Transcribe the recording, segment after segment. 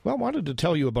Well, I wanted to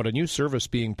tell you about a new service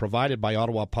being provided by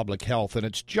Ottawa Public Health, and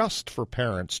it's just for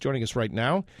parents. Joining us right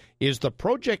now is the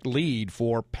project lead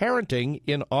for Parenting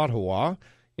in Ottawa.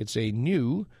 It's a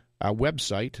new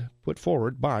website put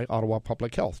forward by Ottawa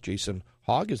Public Health. Jason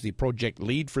Hogg is the project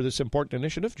lead for this important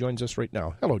initiative, joins us right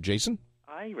now. Hello, Jason.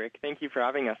 Hi, Rick. Thank you for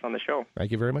having us on the show.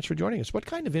 Thank you very much for joining us. What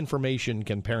kind of information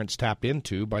can parents tap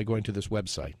into by going to this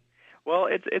website? Well,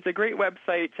 it's a great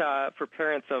website for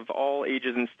parents of all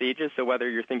ages and stages. So whether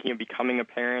you're thinking of becoming a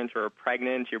parent or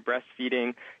pregnant, you're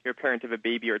breastfeeding, you're a parent of a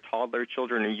baby or toddler,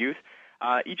 children or youth,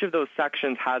 each of those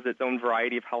sections has its own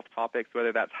variety of health topics,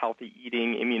 whether that's healthy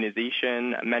eating,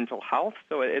 immunization, mental health.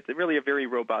 So it's really a very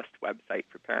robust website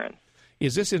for parents.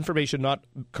 Is this information not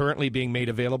currently being made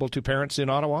available to parents in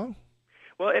Ottawa?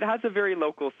 Well, it has a very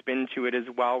local spin to it as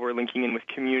well. We're linking in with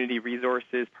community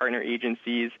resources, partner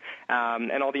agencies,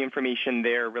 and all the information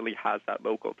there really has that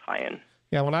local tie-in.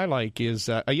 Yeah, what I like is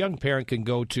a young parent can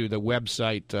go to the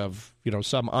website of,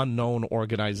 some unknown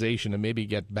organization and maybe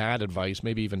get bad advice,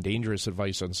 maybe even dangerous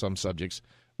advice on some subjects.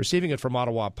 Receiving it from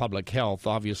Ottawa Public Health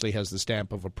obviously has the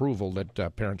stamp of approval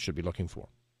that parents should be looking for.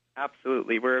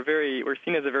 Absolutely. We're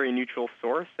seen as a very neutral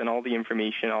source, and all the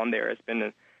information on there has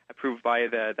been approved by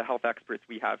the health experts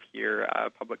we have here,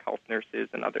 public health nurses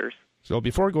and others. So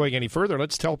before going any further,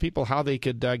 let's tell people how they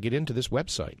could get into this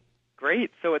website.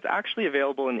 Great. So it's actually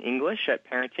available in English at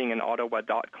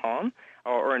parentinginottawa.com,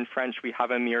 or in French we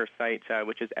have a mirror site,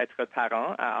 which is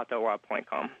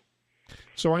êtreparent@ottawa.com.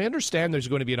 So I understand there's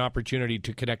going to be an opportunity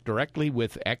to connect directly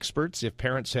with experts if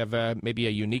parents have maybe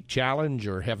a unique challenge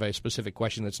or have a specific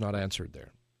question that's not answered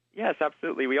there. Yes,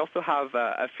 absolutely. We also have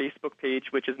a Facebook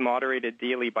page which is moderated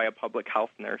daily by a public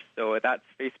health nurse. So that's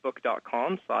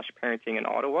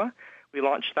facebook.com/parentinginottawa. We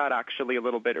launched that actually a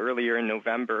little bit earlier in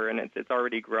November, and it's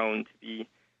already grown to be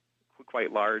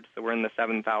quite large. So we're in the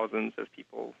 7,000s of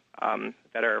people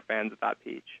that are fans of that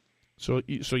page. So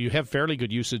you have fairly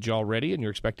good usage already, and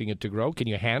you're expecting it to grow. Can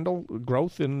you handle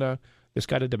growth in this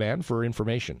kind of demand for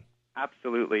information?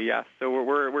 Absolutely, yes. So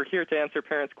we're here to answer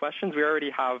parents' questions. We already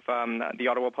have the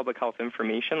Ottawa Public Health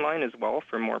Information Line as well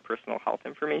for more personal health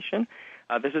information.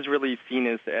 This is really seen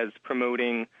as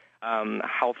promoting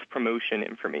health promotion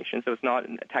information. So it's not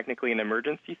technically an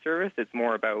emergency service. It's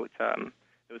more about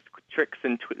those tricks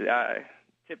and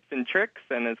tips and tricks,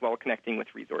 and as well connecting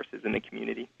with resources in the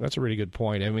community. That's a really good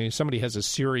point. I mean, if somebody has a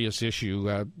serious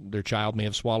issue, their child may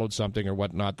have swallowed something or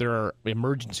whatnot, there are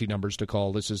emergency numbers to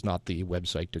call. This is not the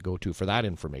website to go to for that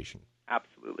information.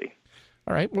 Absolutely.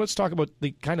 All right, well, let's talk about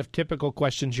the kind of typical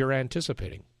questions you're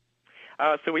anticipating.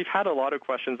 So we've had a lot of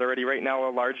questions already. Right now,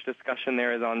 a large discussion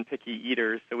there is on picky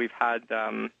eaters. So we've had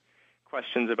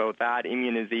questions about that,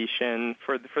 immunization.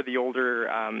 For the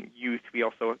older youth, we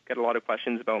also get a lot of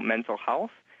questions about mental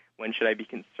health. When should I be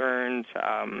concerned?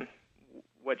 How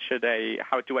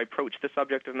do I approach the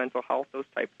subject of mental health? Those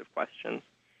types of questions.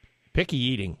 Picky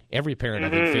eating. Every parent, I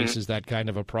think, faces that kind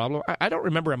of a problem. I don't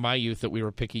remember in my youth that we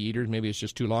were picky eaters. Maybe it's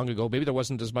just too long ago. Maybe there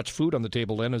wasn't as much food on the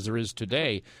table then as there is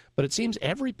today. But it seems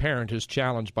every parent is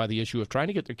challenged by the issue of trying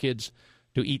to get their kids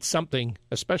to eat something,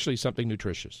 especially something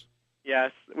nutritious.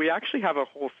 Yes. We actually have a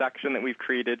whole section that we've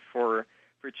created for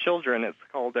children. It's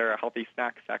called our Healthy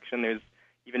Snacks section. There's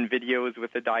even videos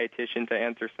with a dietitian to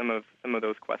answer some of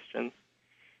those questions.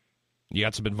 You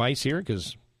got some advice here?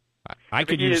 Because I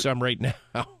could use some right now.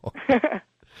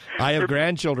 I have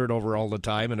grandchildren over all the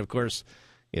time, and of course,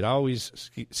 it always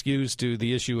skews to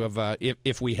the issue of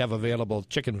if we have available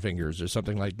chicken fingers or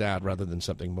something like that rather than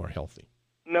something more healthy.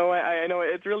 No, I know.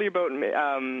 It's really about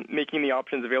making the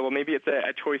options available. Maybe it's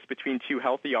a choice between two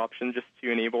healthy options just to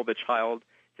enable the child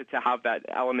to have that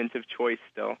element of choice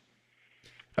still.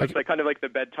 So it's kind of like the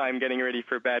bedtime, getting ready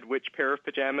for bed. Which pair of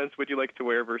pajamas would you like to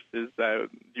wear versus do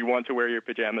you want to wear your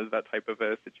pajamas, that type of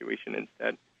a situation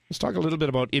instead. Let's talk a little bit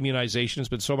about immunization. It's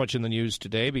been so much in the news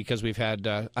today because we've had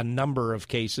a number of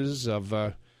cases of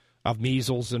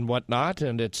measles and whatnot,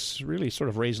 and it's really sort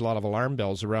of raised a lot of alarm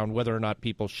bells around whether or not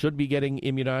people should be getting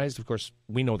immunized. Of course,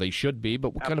 we know they should be,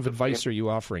 but what kind of advice are you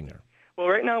offering there? Well,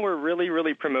 right now we're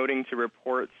really promoting to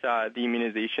report the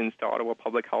immunizations to Ottawa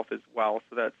Public Health as well,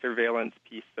 so that surveillance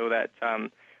piece, so that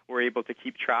we're able to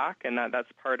keep track, and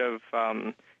that's part of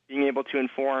being able to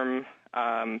inform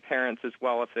parents as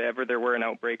well if ever there were an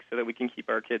outbreak, so that we can keep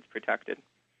our kids protected.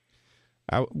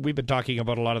 We've been talking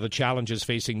about a lot of the challenges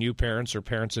facing new parents or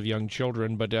parents of young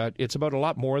children, but it's about a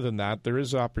lot more than that. There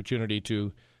is opportunity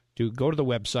to go to the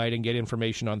website and get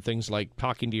information on things like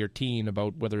talking to your teen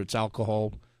about whether it's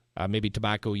alcohol, maybe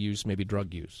tobacco use, maybe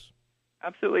drug use.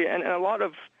 Absolutely, and a lot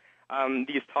of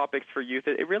these topics for youth,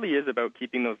 it really is about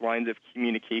keeping those lines of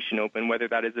communication open, whether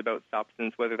that is about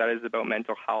substance, whether that is about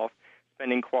mental health,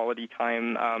 spending quality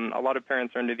time. A lot of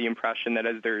parents are under the impression that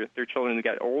as their children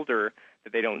get older,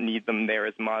 that they don't need them there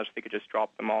as much. They could just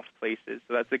drop them off places.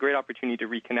 So that's a great opportunity to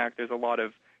reconnect. There's a lot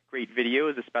of great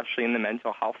videos, especially in the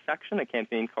mental health section. A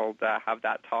campaign called Have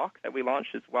That Talk that we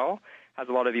launched as well has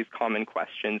a lot of these common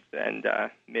questions and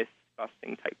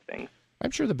myth-busting type things. I'm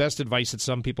sure the best advice that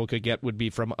some people could get would be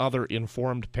from other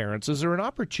informed parents. Is there an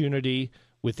opportunity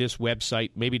with this website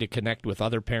maybe to connect with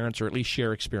other parents or at least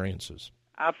share experiences?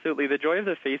 Absolutely. The joy of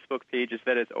the Facebook page is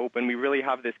that it's open. We really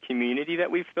have this community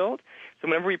that we've built. So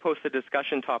whenever we post a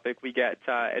discussion topic, we get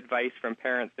advice from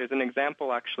parents. There's an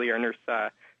example, actually. Our nurse,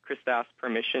 Krista, asked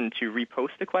permission to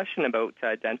repost a question about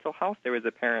dental health. There was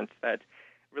a parent that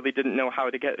really didn't know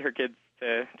how to get her kids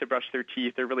to brush their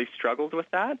teeth or really struggled with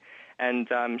that. And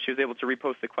she was able to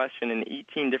repost the question, and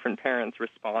 18 different parents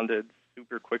responded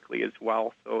super quickly as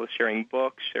well. So sharing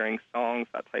books, sharing songs,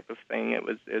 that type of thing, it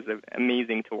was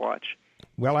amazing to watch.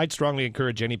 Well, I'd strongly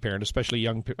encourage any parent, especially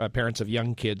young parents of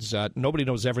young kids. Nobody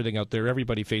knows everything out there.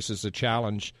 Everybody faces a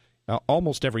challenge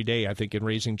almost every day, I think, in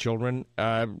raising children.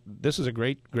 This is a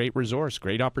great resource,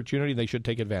 great opportunity. They should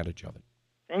take advantage of it.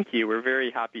 Thank you. We're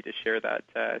very happy to share that.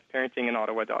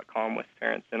 parentinginottawa.com with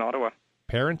parents in Ottawa.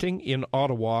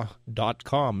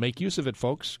 parentinginottawa.com. Make use of it,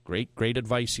 folks. Great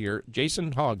advice here.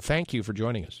 Jason Hogg, thank you for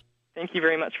joining us. Thank you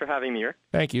very much for having me, Rick.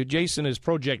 Thank you. Jason is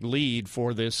project lead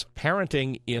for this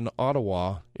Parenting in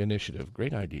Ottawa initiative.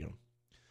 Great idea.